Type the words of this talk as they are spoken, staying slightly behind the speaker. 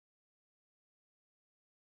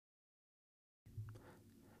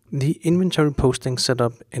The inventory posting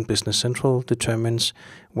setup in Business Central determines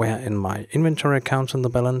where in my inventory accounts on the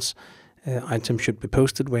balance items should be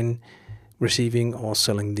posted when receiving or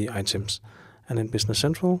selling the items. And in Business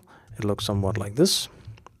Central, it looks somewhat like this.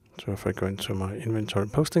 So if I go into my inventory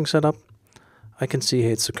posting setup, I can see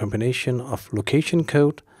here it's a combination of location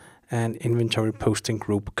code and inventory posting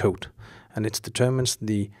group code, and it determines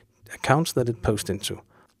the accounts that it posts into.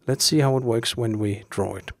 Let's see how it works when we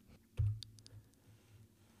draw it.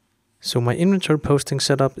 So my inventory posting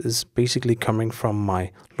setup is basically coming from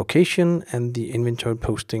my location and the inventory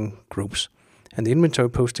posting groups. And the inventory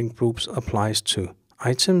posting groups applies to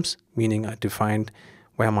items, meaning I defined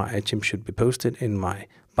where my items should be posted in my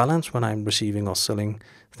balance when I'm receiving or selling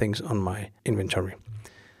things on my inventory.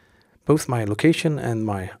 Both my location and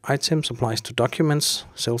my items applies to documents,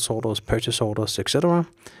 sales orders, purchase orders, etc.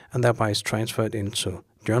 and thereby is transferred into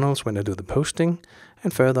journals when I do the posting,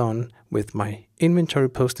 and further on with my inventory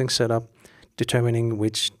posting setup, determining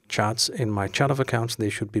which charts in my chart of accounts they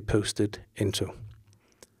should be posted into.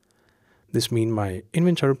 This means my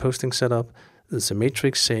inventory posting setup is a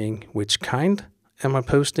matrix saying which kind am I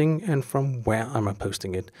posting and from where am I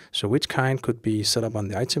posting it. So which kind could be set up on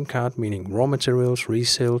the item card, meaning raw materials,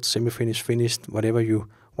 resale, semi-finished, finished, whatever you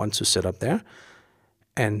want to set up there.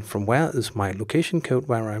 And from where is my location code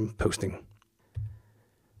where I'm posting.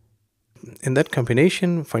 In that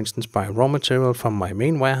combination, for instance, by raw material from my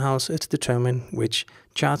main warehouse, it's determined which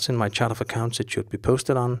charts in my chart of accounts it should be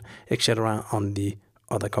posted on, etc. on the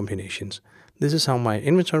other combinations. This is how my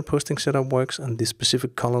inventory posting setup works, and the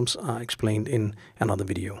specific columns are explained in another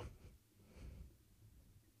video.